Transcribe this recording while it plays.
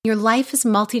Your life is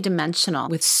multidimensional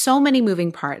with so many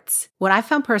moving parts. What I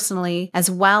found personally,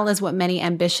 as well as what many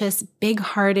ambitious,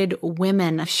 big-hearted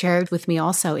women have shared with me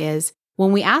also, is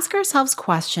when we ask ourselves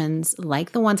questions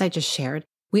like the ones I just shared,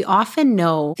 we often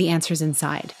know the answers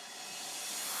inside.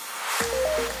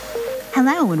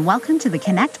 Hello, and welcome to the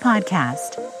Connect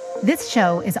Podcast. This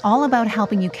show is all about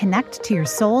helping you connect to your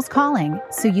soul's calling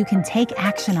so you can take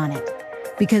action on it.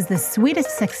 Because the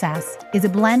sweetest success is a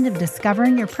blend of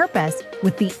discovering your purpose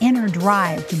with the inner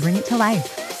drive to bring it to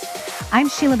life. I'm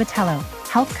Sheila Botelho,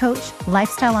 health coach,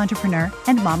 lifestyle entrepreneur,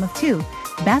 and mom of two,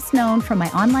 best known for my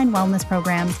online wellness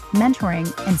programs,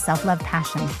 mentoring, and self-love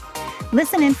passion.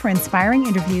 Listen in for inspiring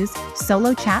interviews,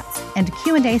 solo chats, and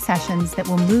Q&A sessions that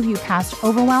will move you past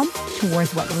overwhelm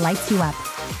towards what lights you up.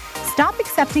 Stop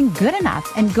accepting good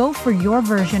enough and go for your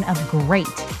version of great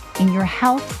in your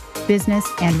health, business,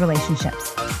 and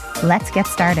relationships. Let's get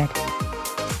started.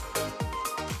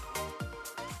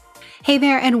 Hey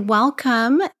there, and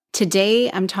welcome. Today,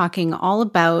 I'm talking all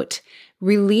about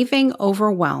relieving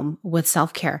overwhelm with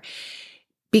self-care.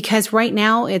 Because right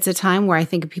now, it's a time where I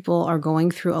think people are going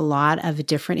through a lot of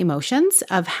different emotions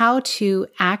of how to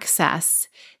access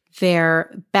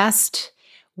their best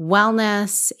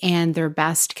wellness and their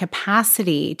best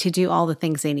capacity to do all the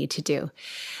things they need to do.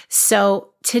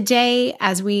 So today,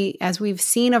 as we've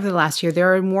seen over the last year,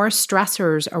 there are more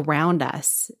stressors around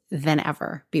us than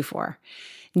ever before.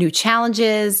 New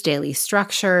challenges, daily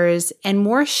structures, and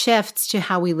more shifts to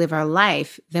how we live our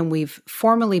life than we've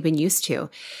formerly been used to.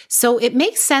 So it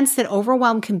makes sense that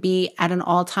overwhelm can be at an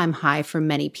all-time high for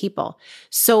many people.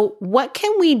 So what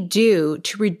can we do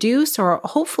to reduce or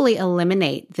hopefully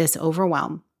eliminate this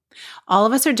overwhelm? All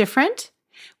of us are different.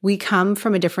 We come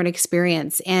from a different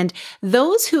experience. And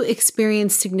those who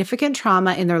experience significant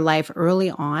trauma in their life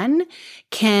early on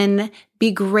can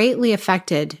be greatly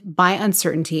affected by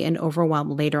uncertainty and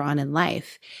overwhelm later on in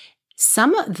life.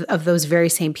 Some of those very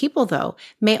same people, though,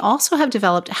 may also have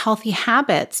developed healthy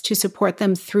habits to support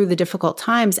them through the difficult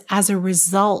times as a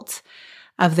result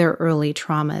of their early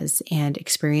traumas and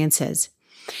experiences.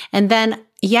 And then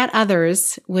yet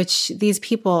others, which these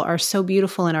people are so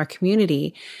beautiful in our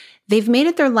community, they've made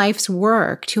it their life's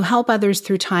work to help others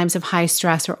through times of high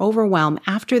stress or overwhelm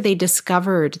after they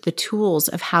discovered the tools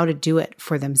of how to do it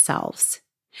for themselves.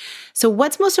 So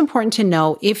what's most important to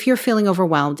know if you're feeling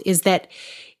overwhelmed is that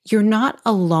you're not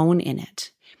alone in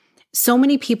it. So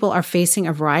many people are facing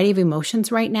a variety of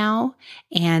emotions right now,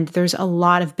 and there's a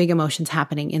lot of big emotions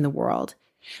happening in the world.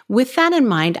 With that in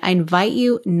mind, I invite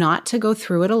you not to go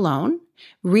through it alone.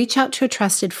 Reach out to a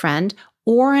trusted friend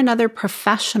or another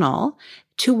professional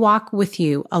to walk with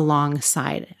you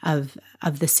alongside of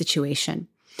the situation.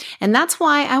 And that's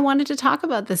why I wanted to talk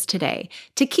about this today,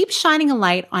 to keep shining a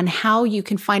light on how you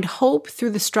can find hope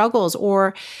through the struggles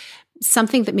or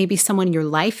something that maybe someone in your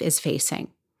life is facing.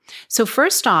 So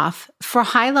first off, for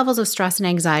high levels of stress and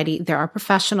anxiety, there are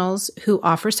professionals who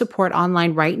offer support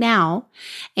online right now,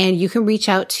 and you can reach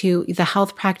out to the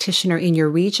health practitioner in your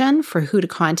region for who to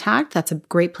contact. That's a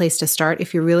great place to start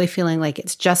if you're really feeling like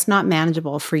it's just not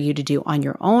manageable for you to do on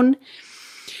your own.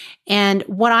 And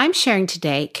what I'm sharing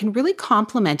today can really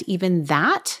complement even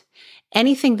that,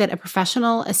 anything that a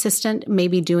professional assistant may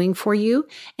be doing for you.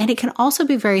 And it can also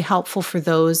be very helpful for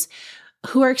those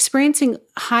who are experiencing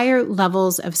higher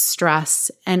levels of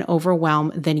stress and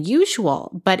overwhelm than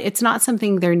usual, but it's not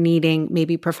something they're needing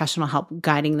maybe professional help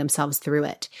guiding themselves through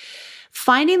it.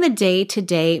 Finding the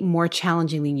day-to-day more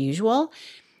challenging than usual,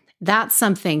 that's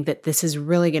something that this is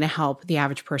really going to help the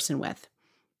average person with.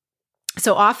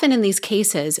 So often in these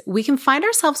cases, we can find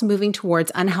ourselves moving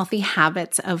towards unhealthy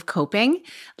habits of coping,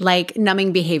 like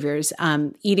numbing behaviors,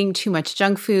 eating too much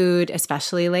junk food,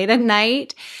 especially late at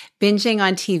night, binging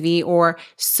on TV, or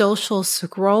social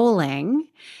scrolling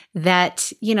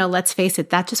that, let's face it,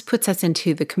 that just puts us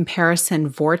into the comparison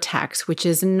vortex, which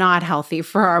is not healthy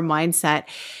for our mindset.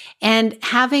 And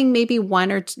having maybe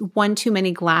one too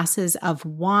many glasses of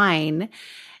wine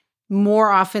more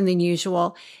often than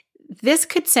usual, this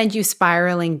could send you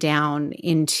spiraling down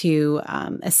into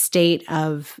a state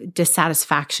of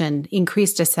dissatisfaction,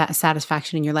 increased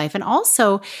dissatisfaction in your life, and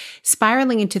also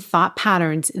spiraling into thought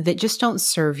patterns that just don't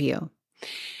serve you.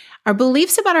 Our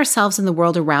beliefs about ourselves and the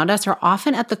world around us are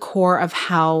often at the core of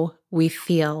how we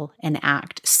feel and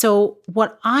act. So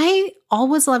what I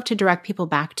always love to direct people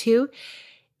back to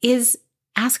is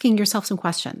asking yourself some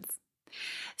questions.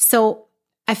 So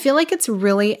I feel like it's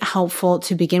really helpful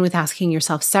to begin with asking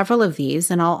yourself several of these,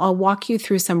 and I'll walk you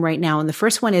through some right now. And the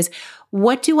first one is,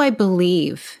 what do I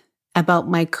believe about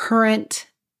my current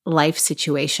life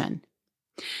situation?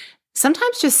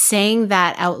 Sometimes just saying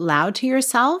that out loud to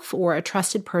yourself or a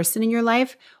trusted person in your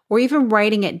life, or even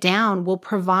writing it down, will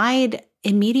provide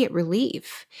immediate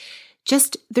relief.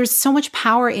 Just there's so much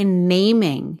power in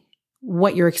naming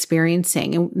what you're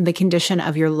experiencing and the condition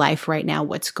of your life right now,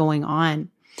 what's going on.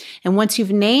 And once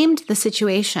you've named the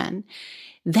situation,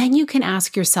 then you can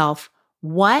ask yourself,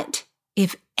 what,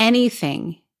 if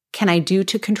anything, can I do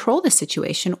to control the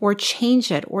situation or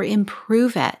change it or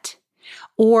improve it?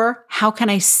 Or how can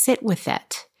I sit with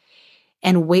it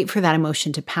and wait for that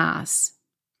emotion to pass?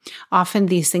 Often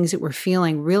these things that we're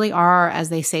feeling really are, as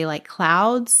they say, like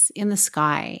clouds in the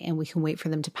sky, and we can wait for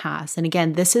them to pass. And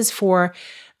again, this is for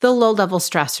the low-level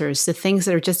stressors, the things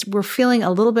that are just, we're feeling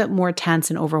a little bit more tense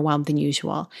and overwhelmed than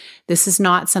usual. This is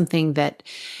not something that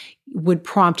would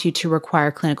prompt you to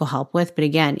require clinical help with. But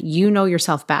again, you know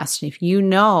yourself best. And if you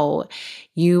know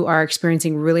you are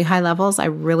experiencing really high levels, I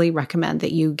really recommend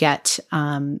that you get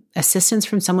assistance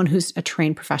from someone who's a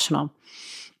trained professional.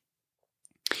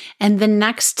 And the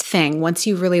next thing, once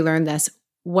you really learn this,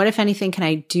 what, if anything, can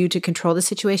I do to control the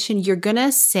situation? You're going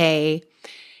to say,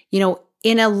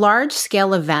 in a large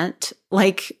scale event,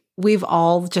 like we've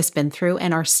all just been through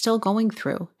and are still going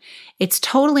through, it's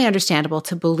totally understandable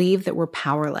to believe that we're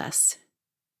powerless.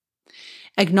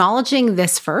 Acknowledging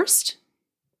this first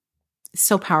is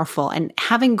so powerful, and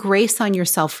having grace on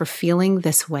yourself for feeling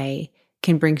this way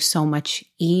can bring so much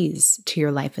ease to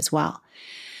your life as well.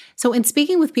 So in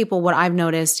speaking with people, what I've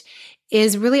noticed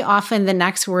is really often the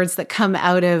next words that come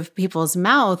out of people's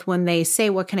mouth when they say,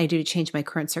 what can I do to change my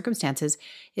current circumstances,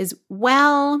 is,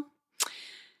 well,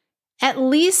 at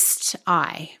least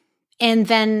I. And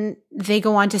then they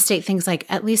go on to state things like,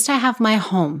 at least I have my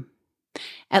home.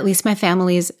 At least my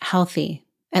family is healthy.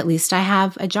 At least I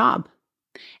have a job.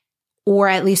 Or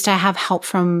at least I have help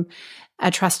from a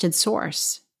trusted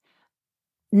source.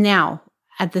 Now,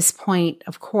 at this point,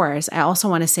 of course, I also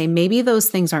want to say maybe those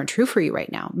things aren't true for you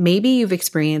right now. Maybe you've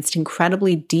experienced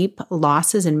incredibly deep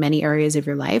losses in many areas of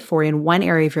your life, or in one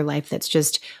area of your life that's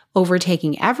just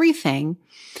overtaking everything.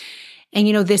 And,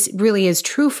 this really is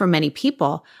true for many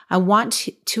people. I want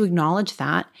to acknowledge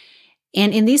that.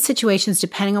 And in these situations,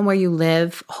 depending on where you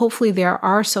live, hopefully there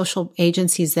are social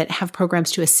agencies that have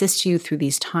programs to assist you through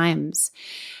these times.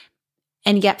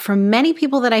 And yet for many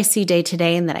people that I see day to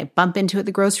day and that I bump into at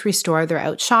the grocery store, they're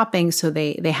out shopping, so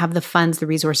they have the funds, the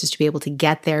resources to be able to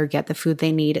get there, get the food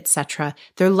they need, etc.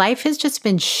 Their life has just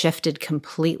been shifted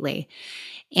completely,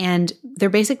 and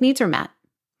their basic needs are met.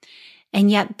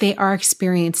 And yet they are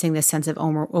experiencing this sense of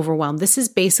overwhelm. This is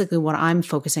basically what I'm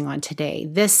focusing on today,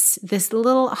 this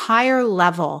little higher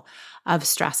level of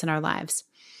stress in our lives.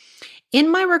 In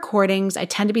my recordings, I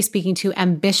tend to be speaking to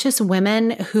ambitious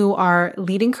women who are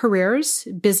leading careers,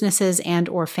 businesses, and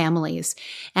or families.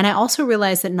 And I also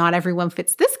realize that not everyone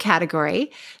fits this category.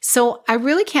 So I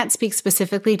really can't speak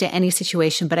specifically to any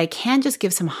situation, but I can just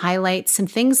give some highlights, some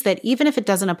things that even if it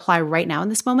doesn't apply right now in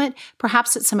this moment,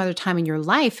 perhaps at some other time in your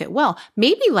life, it will.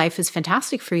 Maybe life is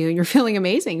fantastic for you and you're feeling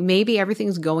amazing. Maybe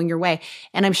everything's going your way.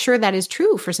 And I'm sure that is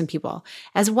true for some people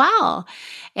as well.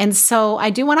 And so I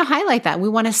do want to highlight that. We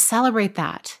want to celebrate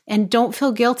that. And don't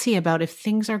feel guilty about if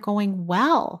things are going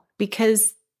well,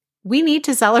 because we need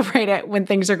to celebrate it when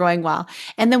things are going well.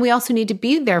 And then we also need to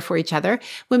be there for each other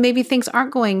when maybe things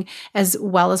aren't going as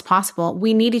well as possible.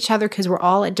 We need each other because we're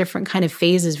all at different kind of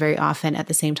phases very often at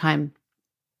the same time.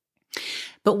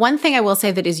 But one thing I will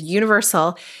say that is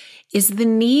universal is the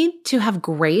need to have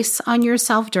grace on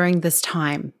yourself during this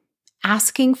time,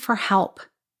 asking for help,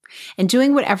 and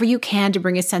doing whatever you can to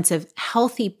bring a sense of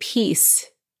healthy peace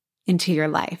into your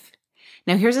life.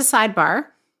 Now, here's a sidebar.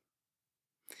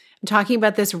 I'm talking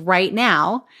about this right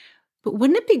now, but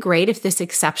wouldn't it be great if this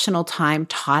exceptional time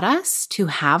taught us to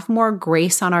have more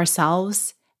grace on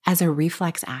ourselves as a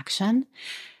reflex action?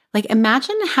 Like,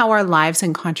 imagine how our lives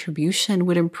and contribution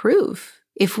would improve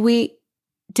if we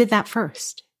did that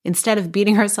first, instead of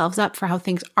beating ourselves up for how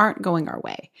things aren't going our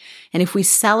way. And if we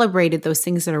celebrated those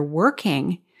things that are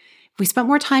working, if we spent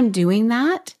more time doing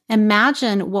that,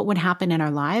 imagine what would happen in our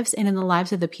lives and in the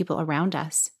lives of the people around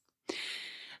us.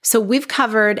 So we've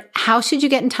covered how should you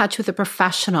get in touch with a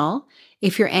professional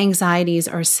if your anxieties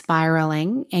are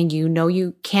spiraling and you know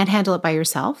you can't handle it by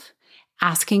yourself.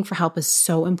 Asking for help is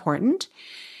so important.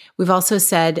 We've also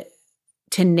said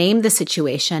to name the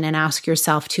situation and ask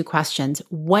yourself 2 questions.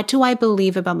 What do I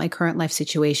believe about my current life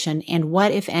situation? And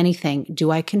what, if anything,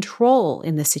 do I control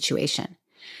in this situation?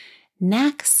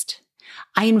 Next,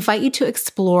 I invite you to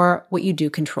explore what you do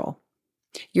control.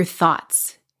 Your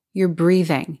thoughts, your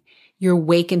breathing, your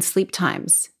wake and sleep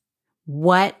times,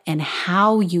 what and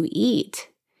how you eat,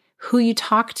 who you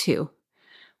talk to,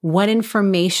 what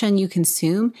information you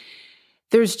consume.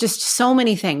 There's just so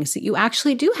many things that you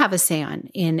actually do have a say on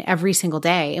in every single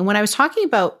day. And when I was talking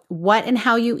about what and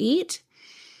how you eat,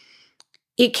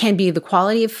 it can be the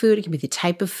quality of food. It can be the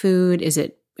type of food.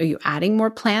 Are you adding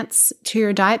more plants to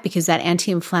your diet? Because that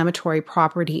anti-inflammatory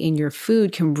property in your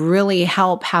food can really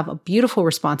help have a beautiful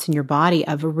response in your body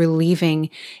of relieving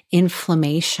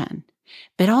inflammation.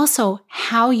 But also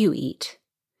how you eat.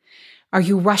 Are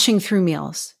you rushing through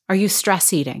meals? Are you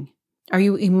stress eating? Are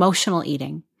you emotional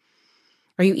eating?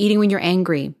 Are you eating when you're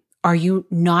angry? Are you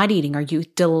not eating? Are you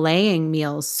delaying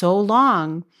meals so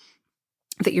long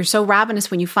that you're so ravenous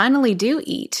when you finally do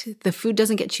eat, the food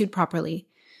doesn't get chewed properly?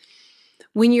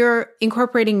 When you're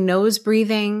incorporating nose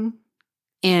breathing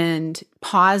and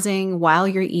pausing while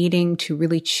you're eating to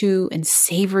really chew and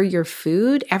savor your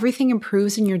food, everything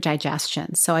improves in your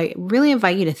digestion. So I really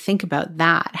invite you to think about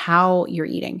that, how you're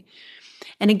eating.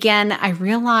 And again, I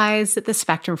realize that the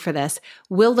spectrum for this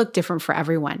will look different for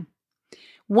everyone.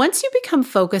 Once you become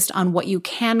focused on what you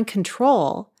can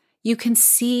control, you can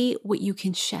see what you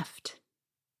can shift.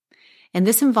 And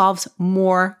this involves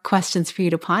more questions for you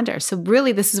to ponder. So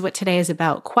really, this is what today is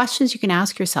about. Questions you can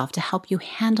ask yourself to help you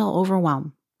handle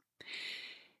overwhelm.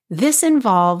 This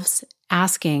involves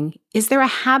asking, is there a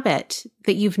habit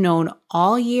that you've known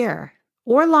all year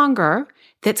or longer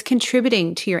that's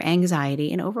contributing to your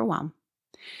anxiety and overwhelm?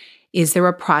 Is there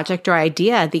a project or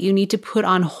idea that you need to put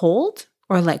on hold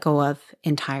or let go of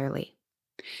entirely?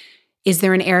 Is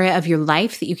there an area of your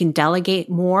life that you can delegate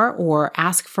more or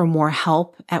ask for more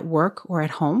help at work or at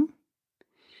home?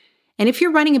 And if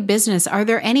you're running a business, are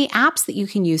there any apps that you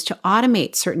can use to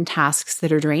automate certain tasks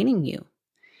that are draining you?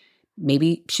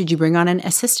 Maybe should you bring on an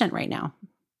assistant right now?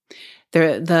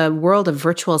 The world of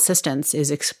virtual assistants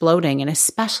is exploding, and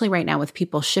especially right now with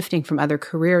people shifting from other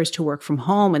careers to work from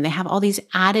home, and they have all these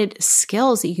added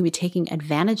skills that you can be taking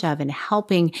advantage of and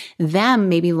helping them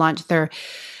maybe launch their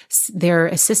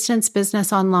assistance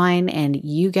business online, and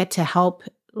you get to help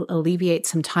alleviate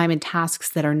some time and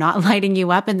tasks that are not lighting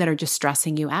you up and that are just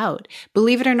stressing you out.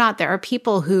 Believe it or not, there are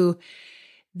people who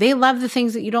they love the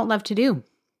things that you don't love to do.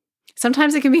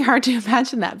 Sometimes it can be hard to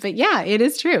imagine that, but yeah, it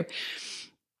is true.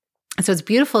 So it's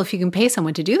beautiful if you can pay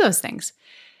someone to do those things.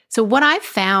 So what I've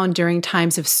found during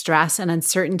times of stress and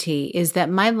uncertainty is that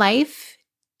my life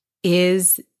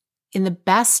is in the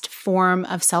best form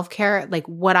of self-care. Like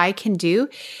what I can do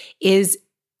is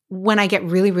when I get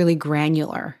really, really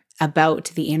granular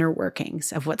about the inner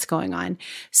workings of what's going on.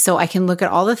 So I can look at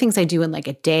all the things I do in like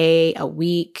a day, a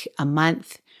week, a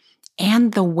month,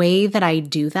 and the way that I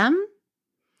do them.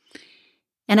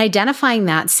 And identifying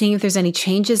that, seeing if there's any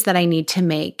changes that I need to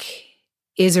make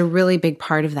is a really big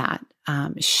part of that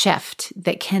shift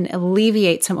that can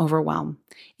alleviate some overwhelm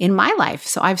in my life.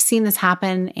 So I've seen this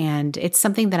happen, and it's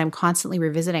something that I'm constantly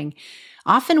revisiting.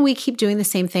 Often we keep doing the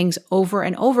same things over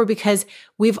and over because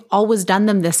we've always done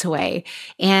them this way.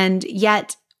 And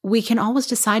yet we can always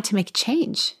decide to make a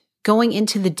change. Going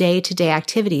into the day-to-day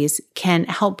activities can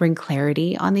help bring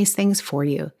clarity on these things for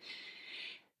you.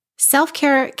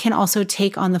 Self-care can also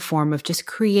take on the form of just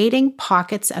creating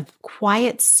pockets of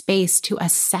quiet space to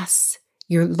assess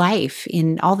your life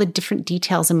in all the different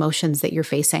details, emotions that you're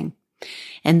facing.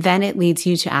 And then it leads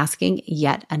you to asking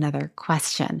yet another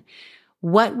question.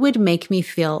 What would make me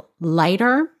feel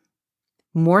lighter,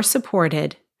 more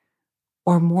supported,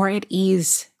 or more at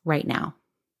ease right now?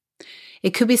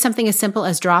 It could be something as simple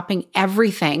as dropping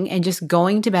everything and just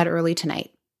going to bed early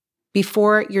tonight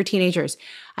before your teenagers.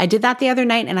 I did that the other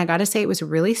night, and I got to say it was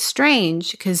really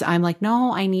strange because I'm like,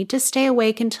 no, I need to stay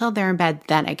awake until they're in bed.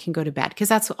 Then I can go to bed, because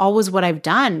that's always what I've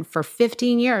done for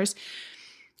 15 years.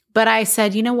 But I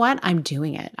said, you know what? I'm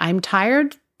doing it. I'm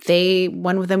tired.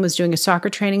 One of them was doing a soccer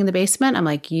training in the basement. I'm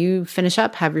like, you finish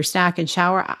up, have your snack and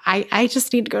shower. I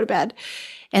just need to go to bed.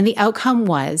 And the outcome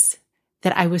was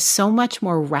that I was so much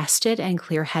more rested and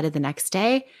clear-headed the next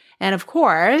day. And of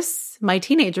course, my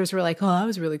teenagers were like, oh, that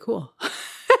was really cool.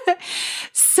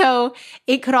 So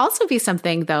it could also be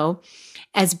something, though,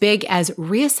 as big as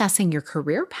reassessing your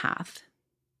career path.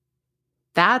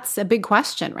 That's a big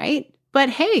question, right? But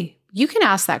hey, you can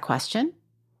ask that question.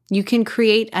 You can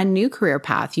create a new career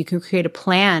path. You can create a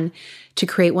plan to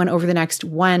create one over the next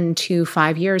 1 to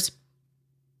 5 years.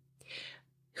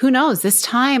 Who knows? This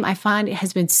time I find it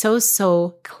has been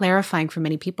so clarifying for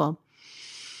many people.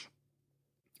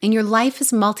 And your life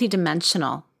is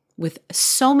multidimensional with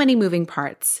so many moving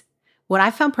parts. What I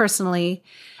found personally,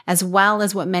 as well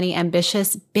as what many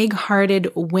ambitious, big-hearted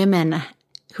women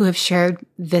who have shared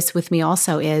this with me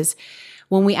also, is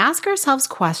when we ask ourselves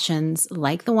questions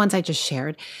like the ones I just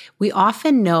shared, we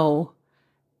often know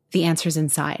the answers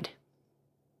inside.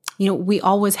 You know, we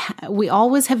always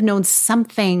have known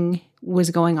something was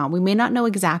going on. We may not know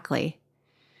exactly,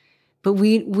 but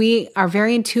we are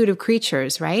very intuitive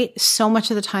creatures, right? So much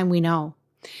of the time we know.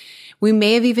 We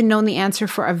may have even known the answer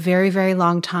for a very, very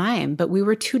long time, but we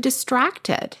were too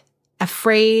distracted,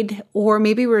 afraid, or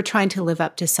maybe we were trying to live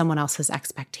up to someone else's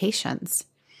expectations.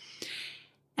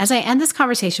 As I end this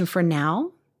conversation for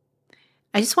now,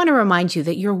 I just want to remind you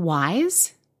that you're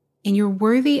wise and you're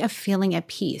worthy of feeling at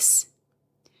peace.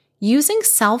 Using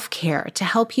self-care to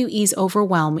help you ease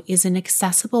overwhelm is an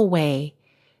accessible way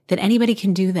that anybody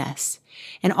can do this.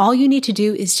 And all you need to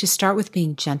do is to start with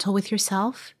being gentle with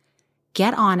yourself,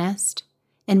 get honest,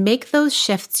 and make those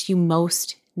shifts you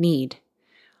most need.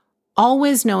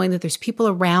 Always knowing that there's people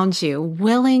around you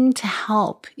willing to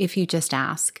help if you just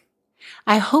ask.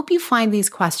 I hope you find these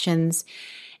questions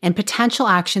and potential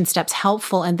action steps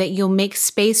helpful and that you'll make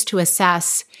space to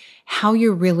assess how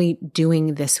you're really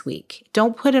doing this week.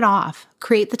 Don't put it off.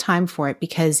 Create the time for it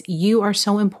because you are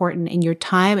so important and your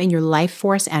time and your life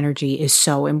force energy is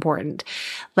so important.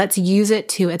 Let's use it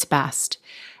to its best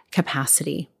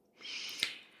capacity.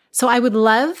 So I would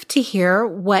love to hear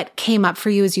what came up for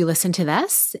you as you listen to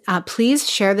this. Please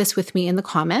share this with me in the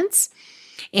comments.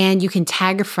 And you can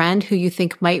tag a friend who you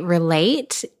think might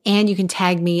relate. And you can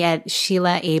tag me at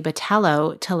Sheila A.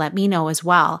 Botelho to let me know as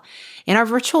well. In our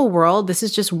virtual world, this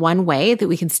is just one way that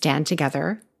we can stand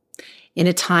together in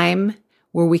a time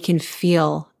where we can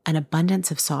feel an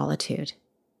abundance of solitude.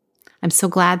 I'm so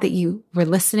glad that you were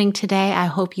listening today. I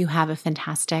hope you have a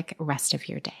fantastic rest of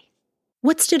your day.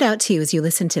 What stood out to you as you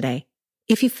listened today?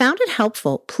 If you found it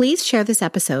helpful, please share this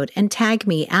episode and tag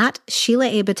me at Sheila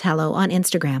A. Botelho on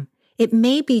Instagram. It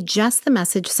may be just the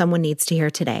message someone needs to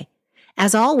hear today.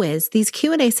 As always, these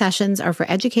Q&A sessions are for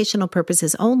educational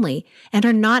purposes only and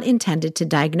are not intended to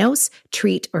diagnose,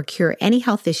 treat, or cure any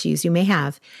health issues you may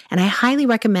have, and I highly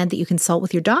recommend that you consult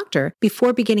with your doctor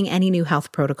before beginning any new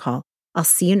health protocol. I'll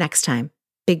see you next time.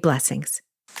 Big blessings.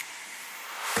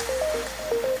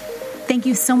 Thank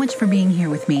you so much for being here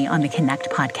with me on the Connect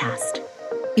podcast.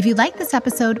 If you like this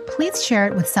episode, please share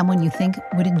it with someone you think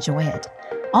would enjoy it.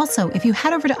 Also, if you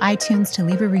head over to iTunes to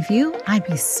leave a review, I'd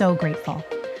be so grateful.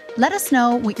 Let us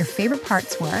know what your favorite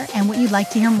parts were and what you'd like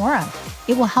to hear more of.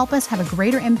 It will help us have a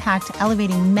greater impact,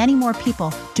 elevating many more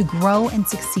people to grow and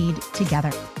succeed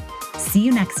together. See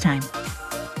you next time.